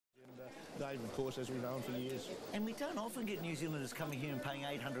favourite course, as we've known for years. And we don't often get New Zealanders coming here and paying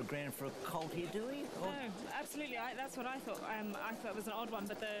 800 grand for a colt here, do we? No, absolutely. That's what I thought. I thought it was an odd one,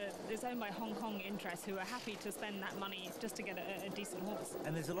 but it's owned by Hong Kong interests who are happy to spend that money just to get a decent horse.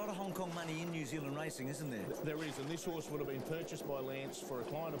 And there's a lot of Hong Kong money in New Zealand racing, isn't there? There is, and this horse would have been purchased by Lance for a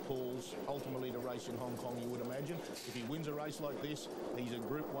client of Paul's, ultimately to race in Hong Kong, you would imagine. If he wins a race like this, he's a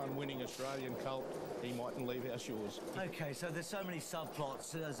Group 1 winning Australian colt, he mightn't leave our shores. OK, so there's so many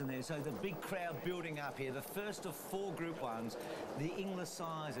subplots, isn't there? So the big crowd building up here, the first of 4 Group 1s, the English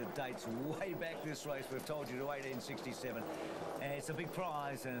size, it dates way back this race, we've told you, to 1867. It's a big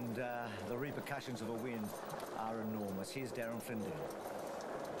prize, and the repercussions of a win are enormous. Here's Darren Flindle.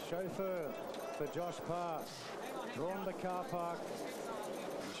 Chauffeur for Josh Parr, drawn the car park.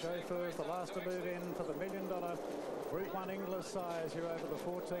 Chauffeur is the last to move in for the $1 million Group 1 English size here over the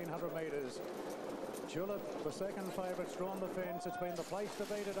 1,400 metres. Tulip, the second favourite's drawn the fence. It's been the place to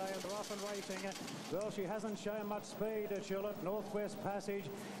be today, and they're off and racing. Well, she hasn't shown much speed, Tulip. Northwest Passage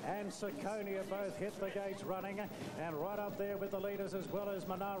and Saccone both hit the gates running, and right up there with the leaders as well as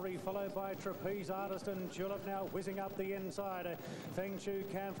Minari, followed by Trapeze Artist and Tulip now whizzing up the inside. Feng Shu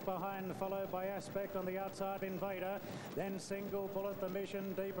Kampf behind, followed by Aspect on the outside, Invader. Then Single Bullet, the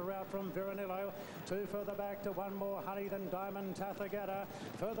Mission, deeper out from Viranillo. 2 further back to One More Honey than Diamond Tathagata.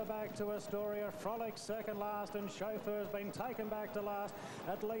 Further back to Astoria, Frolic second last, and Chauffeur's been taken back to last,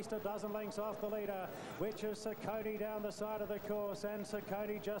 at least a dozen lengths off the leader, which is Saccone down the side of the course, and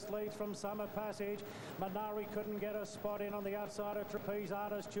Saccone just leads from Summer Passage. Minari couldn't get a spot in on the outside of Trapeze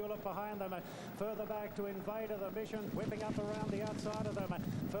Artist, Tulip behind them. Further back to Invader, the Mission whipping up around the outside of them.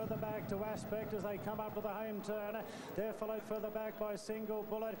 Further back to Aspect as they come up to the home turn. They're followed further back by Single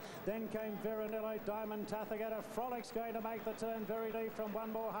Bullet. Then came Viranillo, Diamond Tathagata. Frolic's going to make the turn very deep from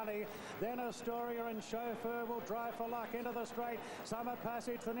One More Honey. Then Astoria and Chauffeur will drive for luck into the straight. Summer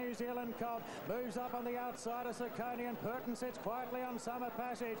Passage, the New Zealand colt, moves up on the outside of Saccone, and Purton sits quietly on Summer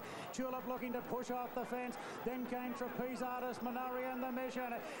Passage. Tulip looking to push off the fence. Then came Trapeze Artist, Minari and the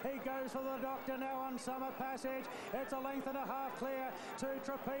Mission. He goes for the Doctor now on Summer Passage. It's a length and a half clear to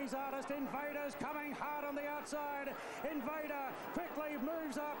Trapeze Artist. Invader's coming hard on the outside. Invader quickly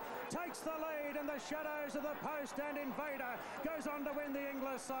moves up, takes the lead in the shadows of the post, and Invader goes on to win the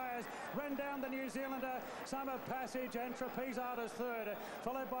English sires. Ran down the New Zealander, Summer Passage, and Trapeze Artist third,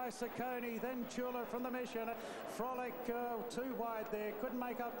 followed by Saccone, then Tulip from the Mission. Frolic too wide there, couldn't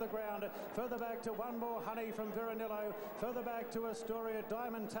make up the ground. Further back to One More Honey from Viranillo. Further back to Astoria,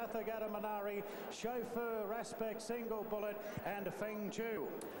 Diamond Tathagata, Minari, Chauffeur, Aspect, Single Bullet, and Feng Chu.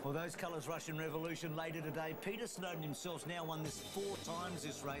 Well, those colours Russian Revolution later today. Peter Snowden himself's now won this 4 times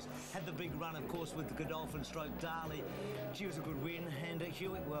this race. Had the big run, of course, with the Godolphin stroke Darley. She was a good win. And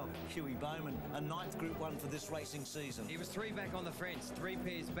Huey Bowman, a 9th Group 1 for this racing season. He was 3 back on the fence, 3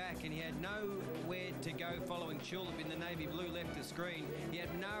 pairs back, and he had nowhere to go following Tulip in the navy blue left of screen. He had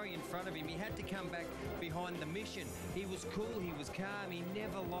Minari in front of him. He had to come back behind the Mission. He was cool, he was calm, he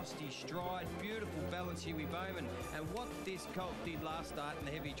never lost his stride. Beautiful balance, Huey Bowman. And what this colt did last start in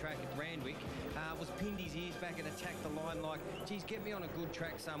the heavy track at Randwick was pinned his ears back and attacked the line like, geez, get me on a good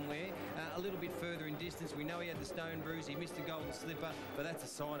track somewhere, a little bit further in distance. We know he had the stone bruise, he missed the golden slipper, but that's a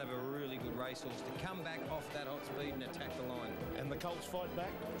sign of a really good racehorse to come back off that hot speed and attack the line. And the colts fight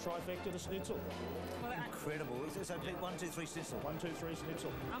back, trifecta to Schnitzel. Well, incredible. So 1, 2, 3 Schnitzel. 1, 2, 3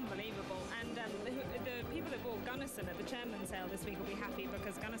 Schnitzel. Unbelievable. And the people that bought Gunnison at the chairman's sale this week will be happy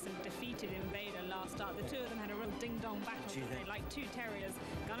because Gunnison defeated Invader last start. The 2 of them had a real ding-dong battle today, like 2 terriers.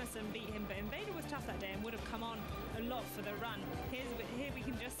 Gunnison beat him, but Invader was tough that day and would have come on a lot for the run. Here we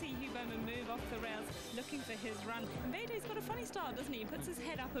can just see Hugh Bowman move off the rails, looking for his run. Invader's got a funny start, doesn't he? He puts his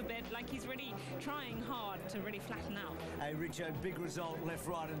head up a bit, like he's really trying hard to really flatten out. Hey, Richo, big result, left,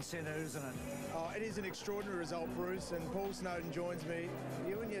 right and centre, isn't it? Oh, it is an extraordinary result, Bruce, and Paul Snowden joins me.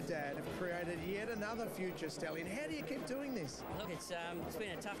 You and your dad have created yet another future stallion. How do you keep doing this? Look, it's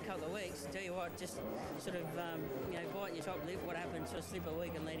been a tough couple of weeks. Tell you what, just sort of, biting your top lip, what happened sort of slip a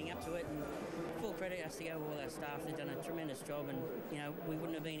week and leading up to it, and full credit has to go to all our staff. They've done a tremendous job, and, we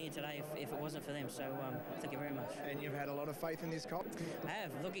wouldn't have been here today if it wasn't for them, so thank you very much. And you've had a lot of faith in this colt? I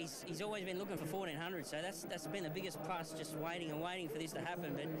have. Look, he's always been looking for 1,400, so that's been the biggest plus, just waiting for this to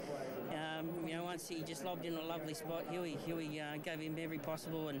happen. But once he just lobbed in a lovely spot, Huey gave him every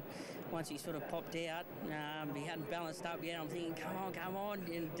possible, and once he sort of popped out, He hadn't balanced up yet. I'm thinking, come on.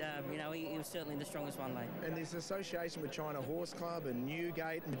 And, you know, he was certainly the strongest one late. And this association with China Horse Club and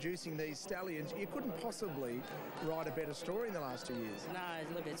Newgate and producing these stallions, you couldn't possibly write a better story in the last 2 years.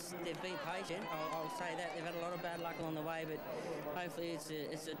 No, look, they've been patient. I'll say that. They've had a lot of bad luck along the way, but hopefully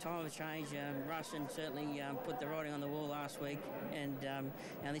it's a time of change. Russian certainly put the writing on the wall last week, and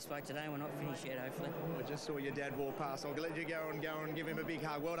this bloke today we're not finished yet, hopefully. I just saw your dad walk past. I'll let you go and give him a big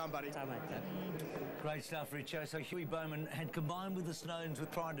hug. Well done, buddy. So, mate, Great stuff, Richo. So Huey Bowman had combined with the Snowdens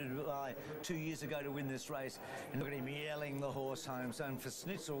with Pride to Dubai 2 years ago to win this race. And look at him yelling the horse home. So for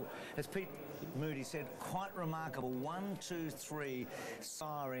Schnitzel, as Pete Moody said, quite remarkable. 1, 2, 3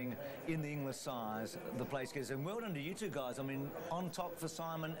 siring in the English size, the place goes. And well done to you two guys. I mean, on top for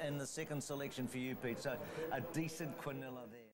Simon and the second selection for you, Pete. So a decent quinella there.